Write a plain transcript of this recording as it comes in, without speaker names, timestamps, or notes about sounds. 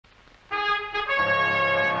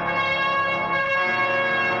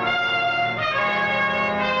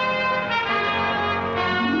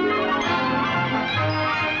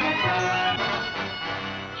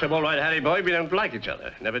all right, Harry boy. We don't like each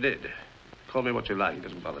other. Never did. Call me what you like. It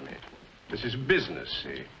doesn't bother me. This is business,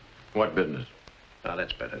 see? What business? Ah,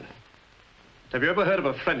 that's better. Have you ever heard of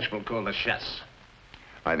a Frenchman called La Chasse?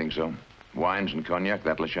 I think so. Wines and cognac,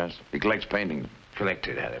 that La Chasse. He collects paintings.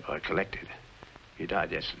 Collected, Harry boy, collected. He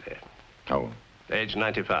died yesterday. Oh. Age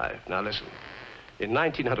 95. Now listen. In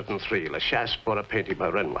 1903, La Chasse bought a painting by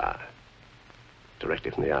Renoir.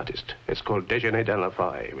 Directly from the artist. It's called Déjeuner dans la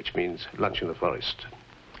Forêt, which means lunch in the forest.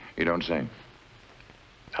 You don't say.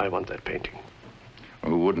 I want that painting.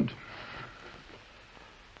 Who wouldn't?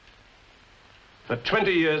 For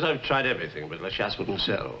 20 years, I've tried everything, but La Chasse wouldn't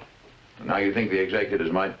sell. Now you think the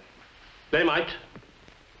executors might? They might.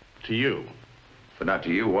 To you. But not to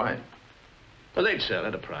you, why? Well, they'd sell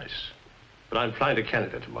at a price. But I'm flying to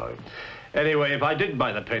Canada tomorrow. Anyway, if I did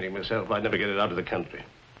buy the painting myself, I'd never get it out of the country.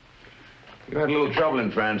 You had a little trouble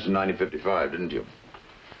in France in 1955, didn't you?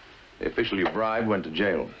 The official you bribed went to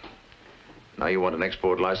jail. Now you want an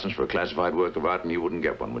export license for a classified work of art, and you wouldn't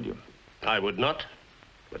get one, would you? I would not,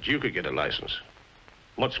 but you could get a license.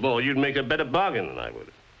 What's more, you'd make a better bargain than I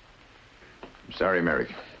would. I'm sorry, Merrick.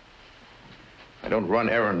 I don't run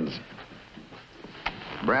errands.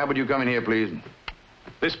 Brad, would you come in here, please?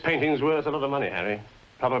 This painting's worth a lot of money, Harry.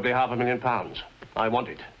 Probably £500,000. I want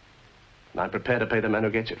it. And I'm prepared to pay the man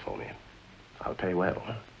who gets it for me. I'll pay well.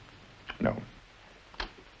 No.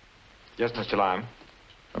 Yes, Mr. Lyon.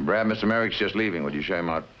 Brad, Mr. Merrick's just leaving. Would you show him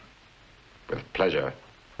out? With pleasure.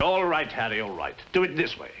 All right, Harry, all right. Do it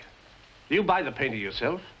this way. You buy the painting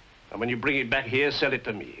yourself, and when you bring it back here, sell it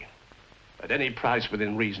to me. At any price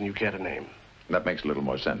within reason you care to name. That makes a little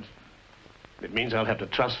more sense. It means I'll have to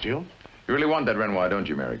trust you. You really want that Renoir, don't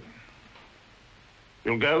you, Merrick?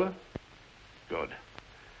 You'll go? Good.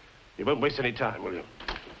 You won't waste any time, will you?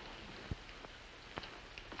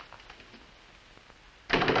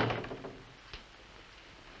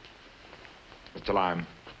 Mr. Lyon,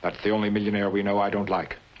 that's the only millionaire we know I don't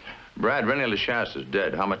like. Brad, René La Chasse is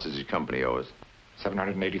dead. How much does his company owe us?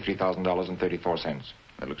 $783,034.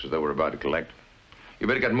 That looks as though we're about to collect. You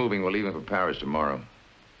better get moving. We're leaving for Paris tomorrow.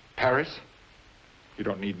 Paris? You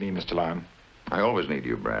don't need me, Mr. Lyon. I always need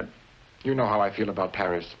you, Brad. You know how I feel about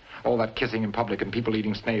Paris. All that kissing in public and people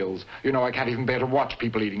eating snails. You know I can't even bear to watch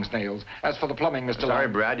people eating snails. As for the plumbing, Mr. Sorry,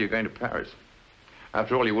 Lyon... Brad, you're going to Paris.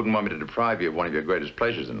 After all, you wouldn't want me to deprive you of one of your greatest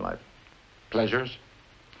pleasures in life. Pleasures?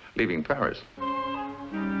 Leaving Paris.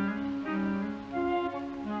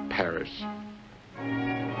 Paris.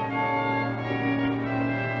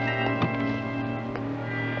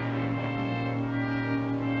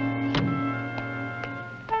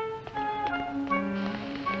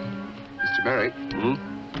 Mr. Merrick? Hmm?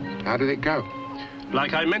 How did it go?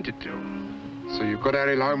 Like I meant it to. So you've got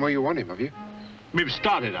Harry Lyon where you want him, have you? We've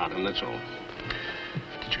started on him, that's all.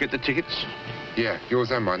 Did you get the tickets? Yeah,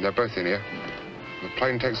 yours and mine. They're both in here. The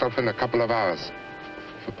plane takes off in a couple of hours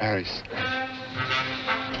for Paris.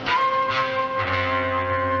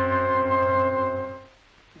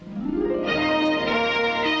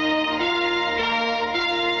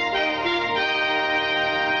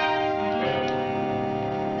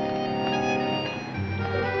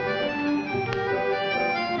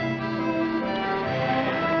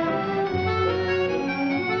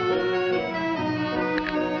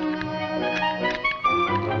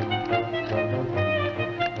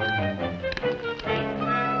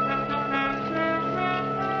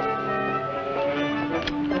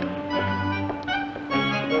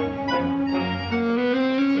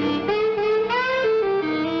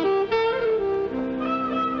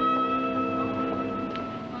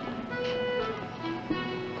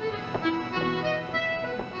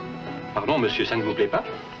 Pardon, monsieur, ça ne vous plaît pas?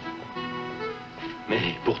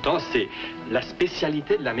 Mais pourtant, c'est la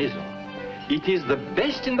spécialité de la maison. It is the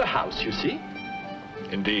best in the house, you see.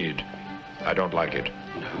 Indeed. I don't like it.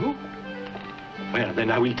 No? Well,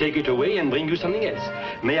 then I will take it away and bring you something else.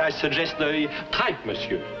 May I suggest the tripe,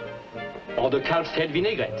 monsieur? Or the calf's head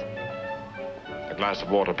vinaigrette? A glass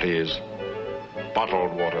of water, please.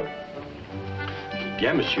 Bottled water.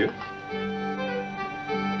 Bien, monsieur.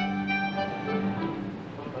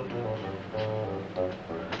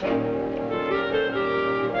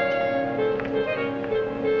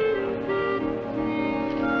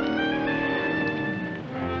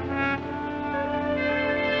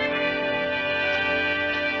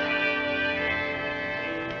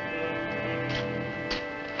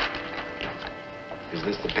 Is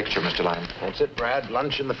this the picture, Mr. Lyon? That's it, Brad.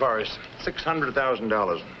 Lunch in the forest.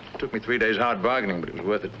 $600,000. Took me 3 days hard bargaining, but it was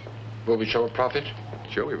worth it. Will we show a profit?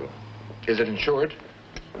 Sure we will. Is it insured?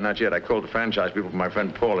 Not yet. I called the franchise people, but my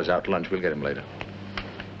friend Paul is out to lunch. We'll get him later.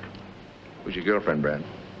 Who's your girlfriend, Brad?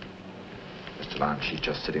 Mr. Mr. Lime. She's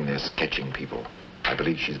just sitting there sketching people. I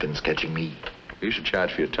believe she's been sketching me. You should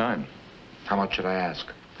charge for your time. How much should I ask?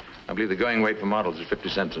 I believe the going rate for models is 50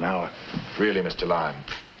 cents an hour. Really, Mr. Lime?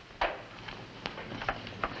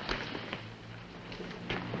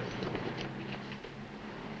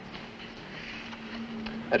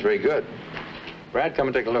 That's very good. Brad, come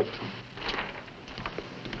and take a look.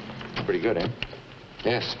 Pretty good, eh?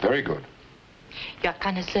 Yes, very good. You're a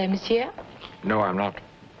connoisseur, monsieur? No, I'm not.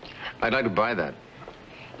 I'd like to buy that.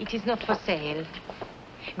 It is not for sale.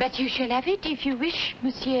 But you shall have it if you wish,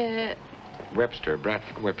 monsieur... Webster,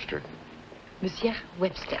 Bradford Webster. Monsieur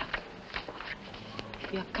Webster.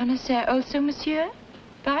 You're a connoisseur also, monsieur?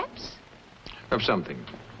 Perhaps? Of something.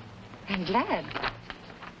 I'm glad.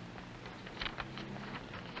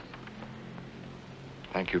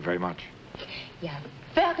 Thank you very much. You're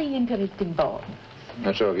very interesting boy.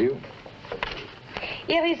 That's so of you.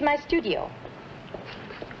 Here is my studio.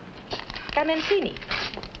 Come and see me.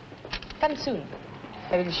 Come soon.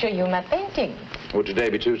 I will show you my painting. Would today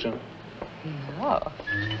be too soon? No.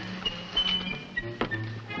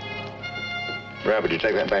 Brad, would you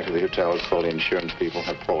take that back to the hotel, call the insurance people,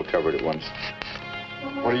 have Paul covered at once?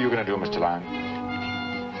 What are you going to do, Mr. Lime?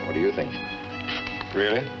 What do you think?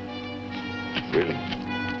 Really? Really?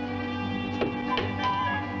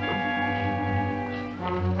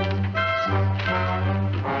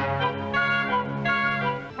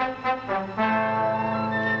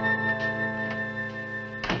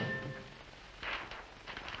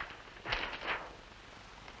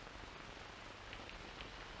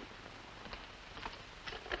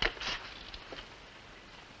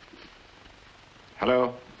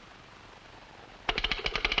 Hello?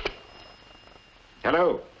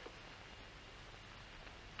 Hello?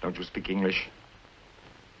 Don't you speak English?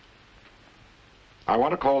 I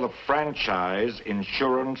want to call the Franchise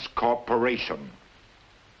Insurance Corporation.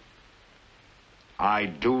 I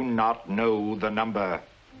do not know the number.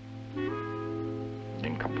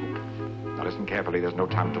 Nincompoop. Now listen carefully, there's no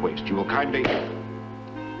time to waste. You will kindly...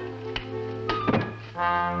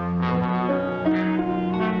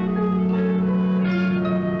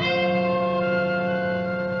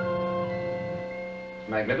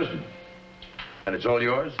 Magnificent. And it's all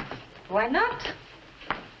yours? Why not?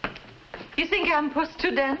 You think I'm poor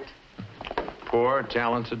student? Poor,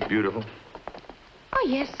 talented, beautiful. Oh,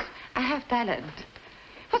 yes, I have talent.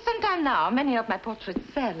 For some time now, many of my portraits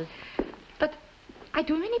sell. But I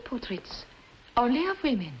do many portraits, only of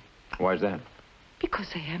women. Why is that? Because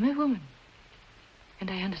I am a woman. And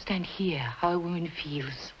I understand here how a woman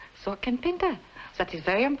feels. So I can paint her. That is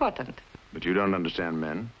very important. But you don't understand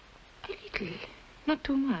men. A little, not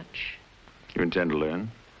too much. You intend to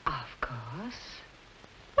learn? Of course.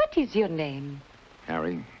 What is your name?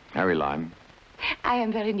 Harry Lime. I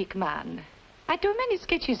am very meek man. I do many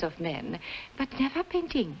sketches of men, but never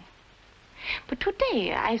painting. But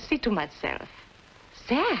today I say to myself,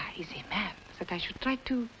 there is a man that I should try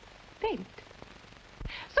to paint.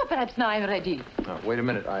 So perhaps now I'm ready. Oh, wait a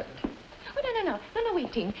minute, Oh, no,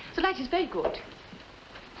 waiting. The light is very good.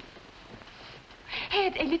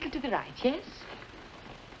 Head a little to the right, yes?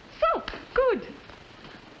 So, good.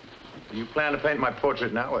 You plan to paint my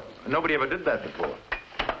portrait now? Nobody ever did that before.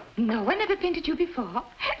 No one ever painted you before.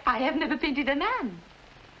 I have never painted a man.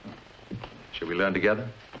 Shall we learn together?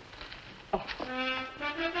 Oh.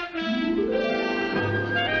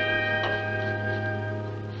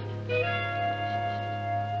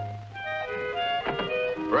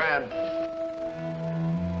 Brad.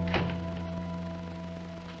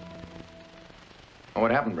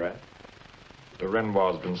 What happened, Brad? The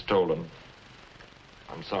Renoir's been stolen.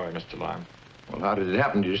 I'm sorry, Mr. Lime. Well, how did it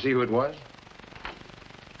happen? Did you see who it was?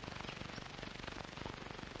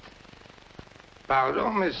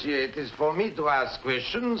 Pardon, monsieur, it is for me to ask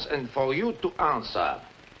questions and for you to answer.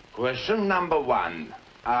 Question number 1.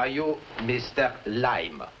 Are you Mr.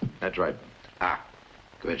 Lime? That's right. Ah.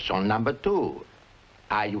 Question number 2.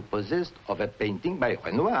 Are you possessed of a painting by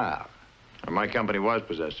Renoir? Well, my company was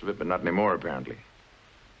possessed of it, but not anymore, apparently.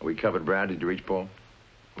 Are we covered, Brad? Did you reach Paul?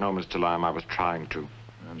 No, Mr. Lime, I was trying to.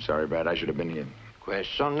 I'm sorry, Brad. I should have been here.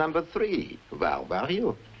 Question number 3. Where were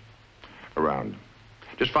you? Around.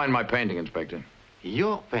 Just find my painting, Inspector.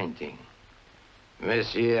 Your painting?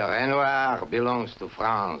 Monsieur Renoir belongs to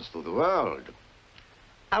France, to the world.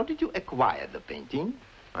 How did you acquire the painting?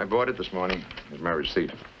 I bought it this morning. Here's my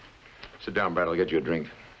receipt. Sit down, Brad. I'll get you a drink.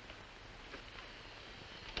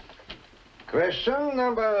 Question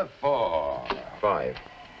number 4. 5.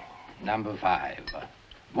 Number 5.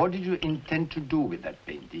 What did you intend to do with that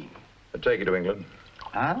painting? I'll take you to England.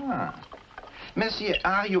 Ah. Monsieur,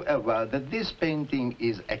 are you aware that this painting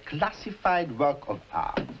is a classified work of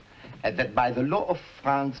art? that by the law of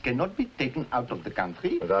France cannot be taken out of the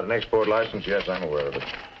country? Without an export license, yes, I'm aware of it.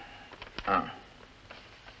 Ah.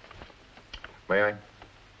 May I?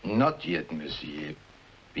 Not yet, monsieur.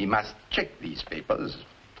 We must check these papers.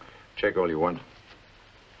 Check all you want.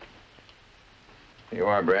 Here you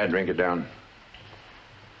are, Brad. Drink it down.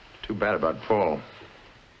 Too bad about Paul.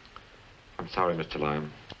 I'm sorry, Mr.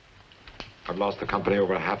 Lime. I've lost the company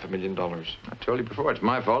over $500,000. I told you before, it's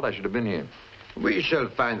my fault. I should have been here. We shall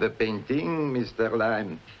find the painting, Mr.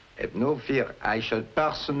 Lime. Have no fear. I shall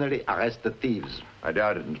personally arrest the thieves. I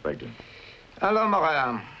doubt it, Inspector. Alors,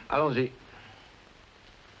 Morin, allons-y.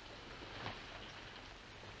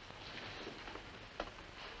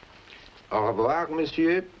 Au revoir,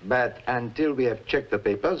 monsieur. But until we have checked the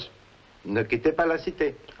papers, ne quittez pas la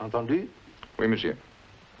cité. Entendu? Oui, monsieur.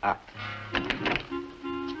 Ah.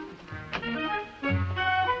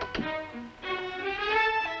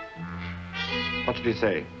 What did he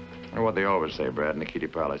say? What they always say, Brad, ne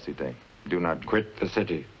quittez pas la cité. Do not Quit the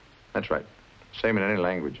city. That's right. Same in any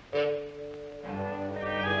language.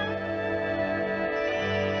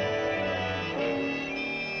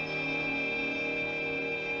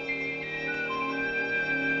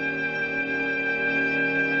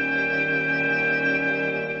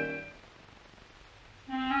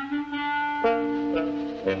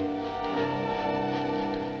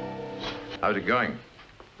 How's it going?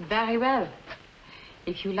 Very well.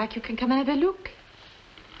 If you like, you can come and have a look.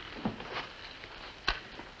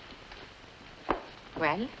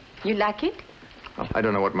 Well, you like it? Well, I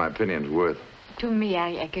don't know what my opinion's worth. To me,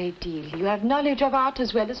 a great deal. You have knowledge of art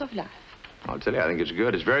as well as of life. I'll tell you, I think it's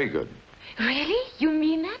good. It's very good. Really? You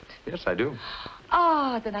mean that? Yes, I do.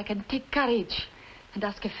 Oh, then I can take courage and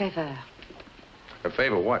ask a favor. A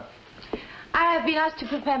favor, what? I have been asked to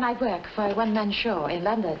prepare my work for a one-man show in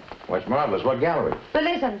London. What's marvelous? What gallery? The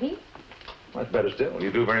Les Envies. That's better still.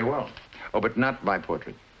 You do very well. Oh, but not my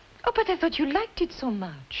portrait. Oh, but I thought you liked it so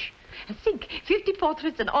much. And think, 50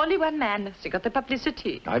 portraits and only one man. So you got the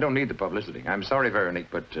publicity. I don't need the publicity. I'm sorry, Veronique,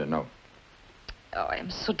 but no. Oh, I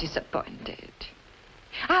am so disappointed.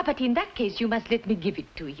 Ah, but in that case, you must let me give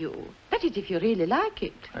it to you. That is, if you really like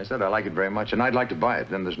it. I said I like it very much, and I'd like to buy it.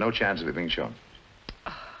 Then there's no chance of it being shown.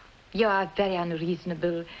 Oh, you are very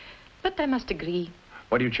unreasonable, but I must agree.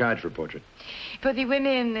 What do you charge for a portrait? For the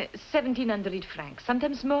women, 1,700 francs,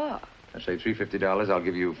 sometimes more. I say $350. I'll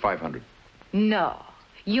give you $500. No,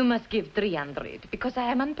 you must give 300, because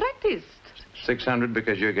I am unpracticed. 600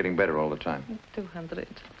 because you're getting better all the time. 200.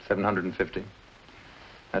 750.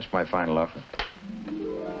 That's my final offer.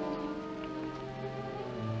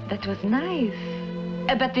 That was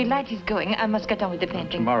nice. But the light is going. I must get on with the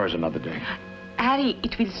painting. Tomorrow's another day. Harry,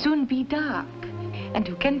 it will soon be dark. And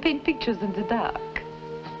you can paint pictures in the dark.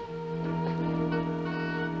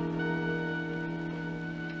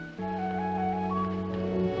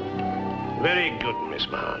 Very good, Miss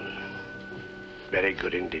Mahon. Very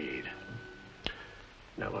good indeed.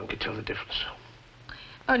 No one could tell the difference.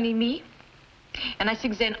 Only me. And I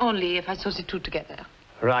think then only if I saw the two together.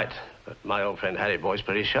 Right. But my old friend Harry Boy's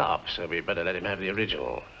pretty sharp, so we better let him have the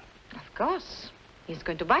original. Of course. He's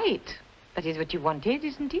going to buy it. That is what you wanted,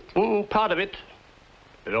 isn't it? Part of it.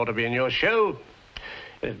 It ought to be in your show.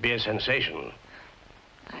 It'd be a sensation.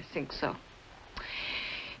 I think so.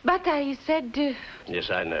 But I said... Yes,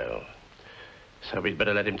 I know. So we'd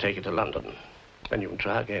better let him take it to London. Then you can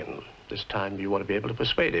try again. This time you want to be able to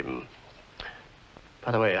persuade him.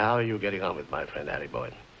 By the way, how are you getting on with my friend Harry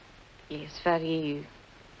Boyd? He is very...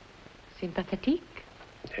 sympathetic.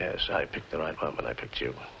 Yes, I picked the right one when I picked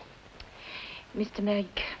you. Mr.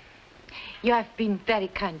 Merrick, you have been very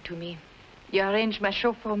kind to me. You arranged my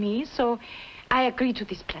show for me, so I agreed to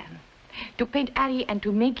this plan. To paint Harry and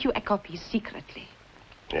to make you a copy secretly.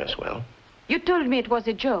 Yes, well? You told me it was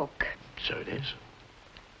a joke. So it is.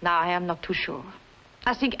 Now, I am not too sure.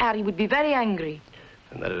 I think Harry would be very angry.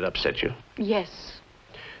 And that it upset you? Yes.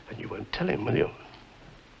 And you won't tell him, will you?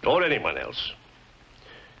 Or anyone else.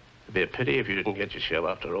 It'd be a pity if you didn't get your show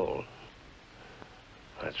after all.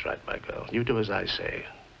 That's right, my girl. You do as I say,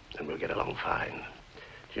 and we'll get along fine.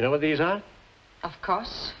 Do you know what these are? Of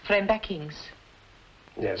course. Frame backings.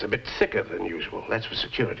 Yes, a bit thicker than usual. That's for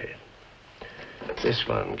security. This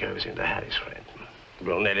one goes into Harry's frame.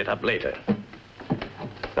 We'll nail it up later.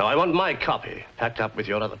 Now, I want my copy packed up with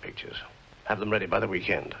your other pictures. Have them ready by the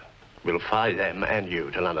weekend. We'll fly them and you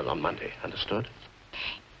to London on Monday. Understood?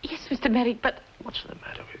 Yes, Mr. Merrick, but... What's the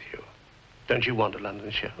matter with you? Don't you want a London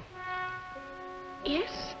show?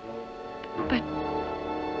 Yes, but...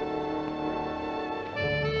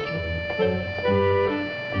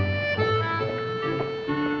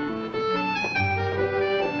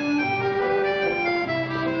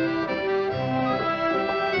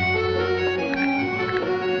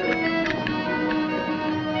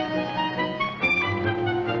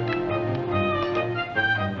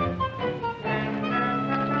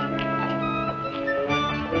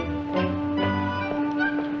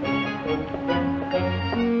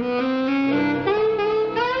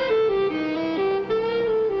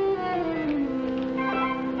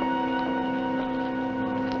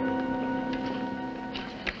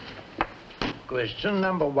 Question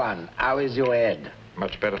number 1. How is your head?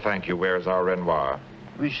 Much better, thank you. Where is our Renoir?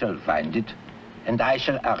 We shall find it, and I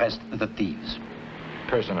shall arrest the thieves.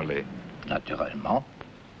 Personally. Naturellement.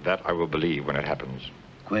 That I will believe when it happens.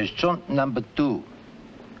 Question number 2.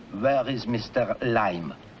 Where is Mr.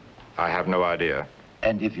 Lime? I have no idea.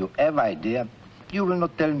 And if you have idea, you will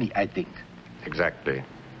not tell me, I think. Exactly.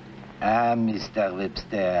 Ah, Mr.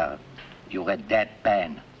 Webster, you read that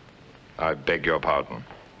pen. I beg your pardon.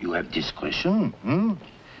 You have discretion, hmm?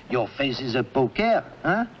 Your face is a poker,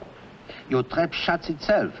 huh? Your trap shuts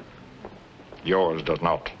itself. Yours does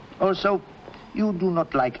not. Also, you do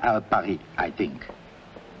not like our Paris, I think.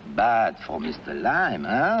 But for Mr. Lime,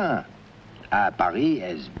 huh? Our Paris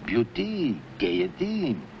has beauty,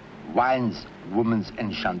 gaiety, wines, women's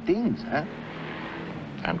enchantings, huh?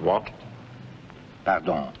 And what?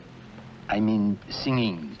 Pardon. I mean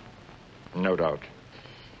singing. No doubt.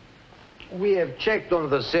 We have checked on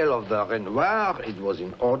the sale of the Renoir. It was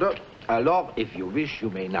in order. Alors, if you wish, you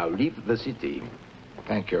may now leave the city.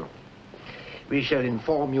 Thank you. We shall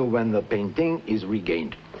inform you when the painting is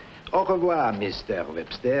regained. Au revoir, Mr.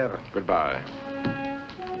 Webster. Goodbye.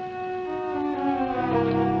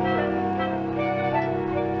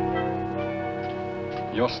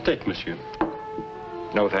 Your steak, monsieur.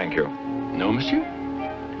 No, thank you. No, monsieur?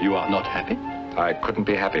 You are not happy? I couldn't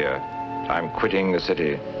be happier. I'm quitting the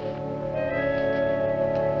city.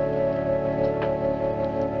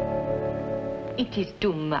 It is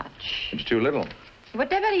too much. It's too little.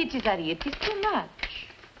 Whatever it is, Harry, it is too much.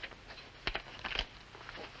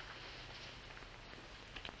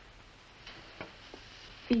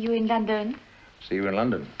 See you in London. See you in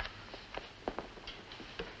London.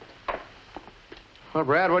 Well,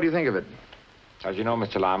 Brad, what do you think of it? As you know,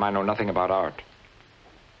 Mr. Lime, I know nothing about art.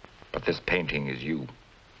 But this painting is you.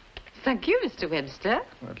 Thank you, Mr. Webster.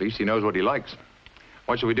 Well, at least he knows what he likes.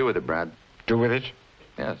 What shall we do with it, Brad? Do with it?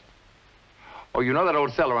 Yes. Oh, you know that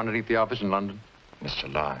old cellar underneath the office in London? Mr.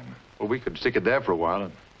 Lime. Well, we could stick it there for a while.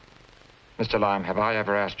 Mr. Lime, have I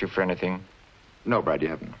ever asked you for anything? No, Brad, you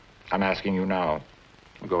haven't. I'm asking you now.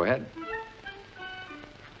 Well, go ahead.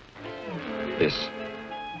 This.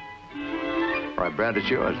 All right, Brad, it's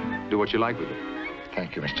yours. Do what you like with it.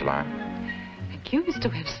 Thank you, Mr. Lime. Thank you, Mr.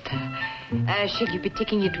 Webster. Shall you be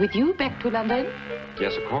taking it with you back to London?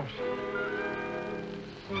 Yes, of course.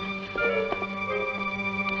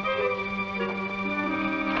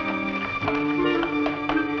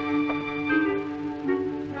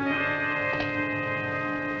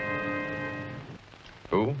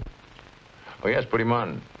 Who? Oh, yes, put him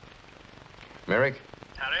on. Merrick?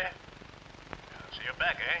 Harry? So you're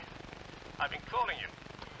back, eh? I've been calling you.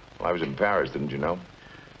 Well, I was in Paris, didn't you know?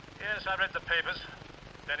 Yes, I read the papers.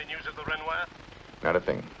 Any news of the Renoir? Not a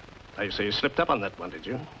thing. Oh, so you slipped up on that one, did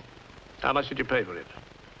you? How much did you pay for it?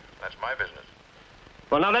 That's my business.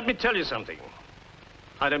 Well, now, let me tell you something.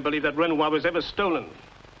 I don't believe that Renoir was ever stolen.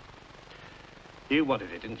 You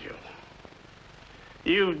wanted it, didn't you?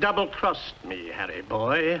 You double-crossed me, Harry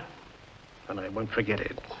boy, and I won't forget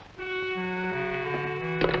it.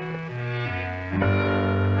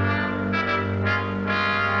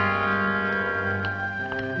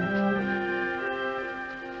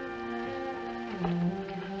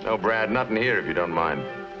 No, Brad, nothing here, if you don't mind.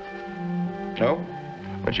 No?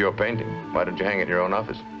 But your painting. Why don't you hang it in your own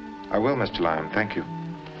office? I will, Mr. Lime. Thank you.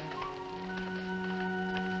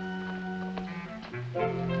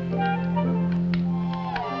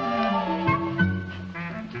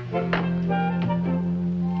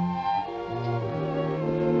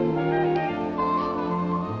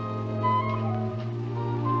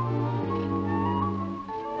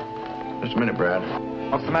 Just a minute, Brad.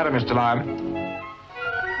 What's the matter, Mr. Lime?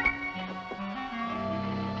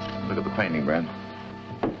 Look at the painting, Brad.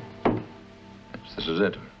 Yes, this is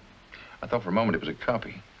it. I thought for a moment it was a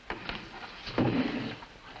copy. Now,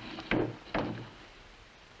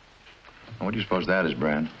 what do you suppose that is,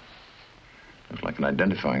 Brad? Looks like an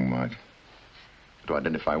identifying mark. To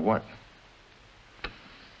identify what?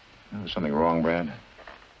 Well, there's something wrong, Brad.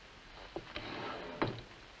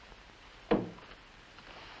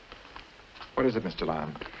 What is it, Mr.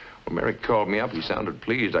 Lime? Well, Merrick called me up. He sounded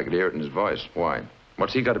pleased. I could hear it in his voice. Why?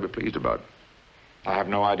 What's he got to be pleased about? I have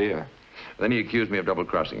no idea. Then he accused me of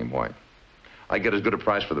double-crossing him. Why? I get as good a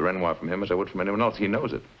price for the Renoir from him as I would from anyone else. He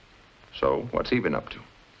knows it. So, what's he been up to?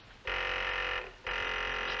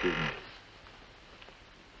 Excuse me.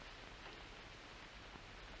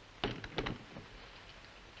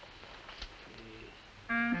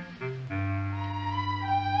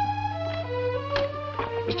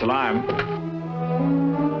 Mr. Lime.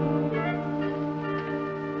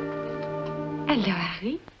 Hello,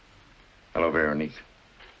 Harry. Hello, Veronique.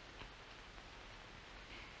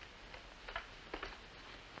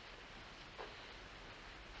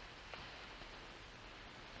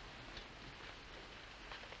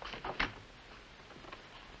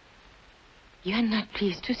 You are not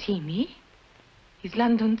pleased to see me? Is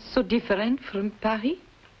London so different from Paris?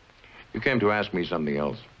 You came to ask me something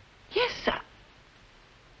else. Yes, sir.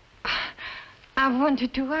 I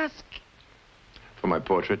wanted to ask... For my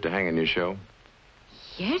portrait to hang in your show?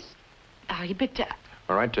 Yes, Harry, but...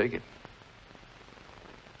 All right, take it.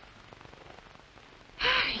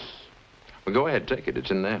 Harry. Well, go ahead, take it.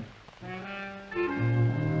 It's in there.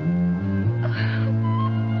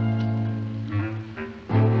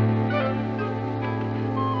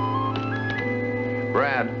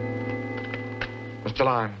 Brad. Mr.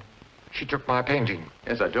 Lime, she took my painting.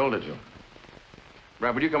 Yes, I told her to.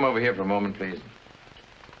 Brad, would you come over here for a moment, please?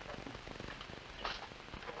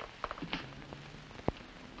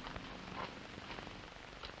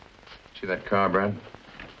 See that car, Brad?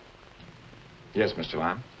 Yes, Mr.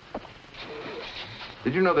 Lime.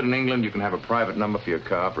 Did you know that in England you can have a private number for your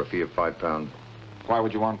car for a fee of £5? Why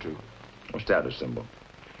would you want to? A status symbol.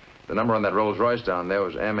 The number on that Rolls Royce down there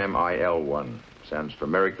was MMIL1. Stands for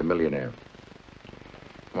Merrick the Millionaire.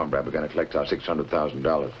 Come on, Brad, we're going to collect our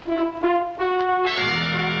 $600,000.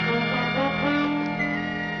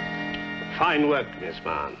 Fine work, Miss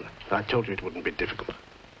Mann. I told you it wouldn't be difficult.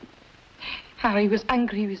 Harry was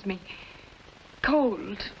angry with me.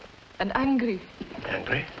 Cold and angry.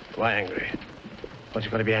 Angry? Why angry? What's he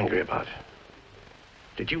going to be angry about?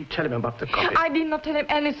 Did you tell him about the copy? I did not tell him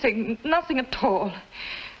anything, nothing at all.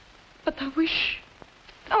 But I wish...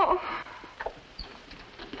 Oh.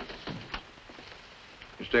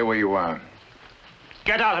 You stay where you are.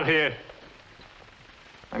 Get out of here.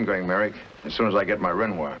 I'm going, Merrick, as soon as I get my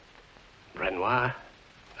Renoir. Renoir?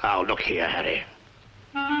 Oh, look here, Harry.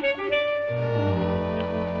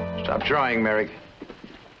 Stop trying, Merrick.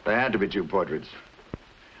 There had to be 2 portraits.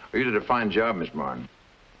 Well, you did a fine job, Miss Martin.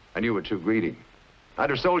 I knew you were too greedy. I'd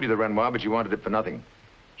have sold you the Renoir, but you wanted it for nothing.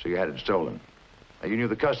 So you had it stolen. Now, you knew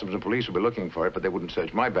the customs and police would be looking for it, but they wouldn't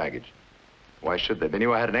search my baggage. Why should they? They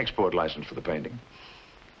knew I had an export license for the painting.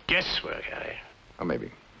 Guesswork, Harry. Or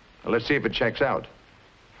maybe. Well, let's see if it checks out.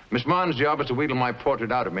 Miss Martin's job is to wheedle my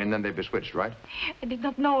portrait out of me, and then they'd be switched, right? I did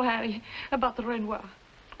not know, Harry, about the Renoir.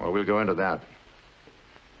 Well, we'll go into that.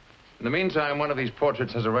 In the meantime, one of these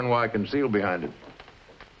portraits has a Renoir concealed behind it.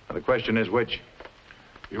 Now, the question is which?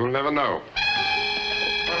 You'll never know.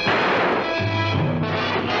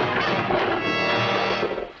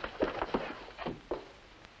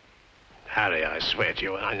 Harry, I swear to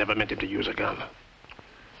you, I never meant him to use a gun.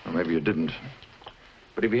 Well, maybe you didn't.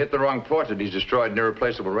 But if you hit the wrong portrait, he's destroyed an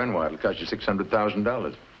irreplaceable Renoir. It'll cost you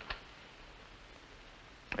 $600,000.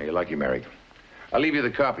 Now, you're lucky, Merrick. I'll leave you the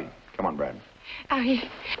copy. Come on, Brad. I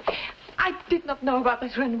did not know about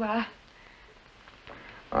this Renoir.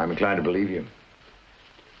 I'm inclined to believe you.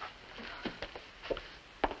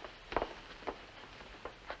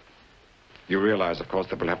 You realize, of course,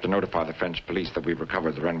 that we'll have to notify the French police that we've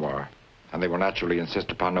recovered the Renoir. And they will naturally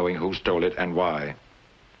insist upon knowing who stole it and why.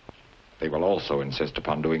 They will also insist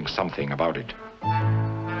upon doing something about it.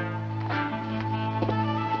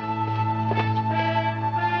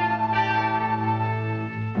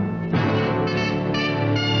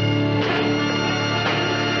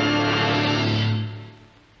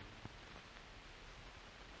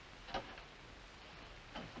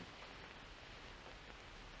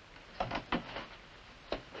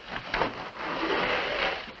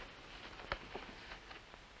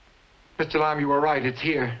 Mr. Lime, you were right. It's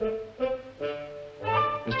here.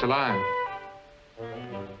 Mr. Lime.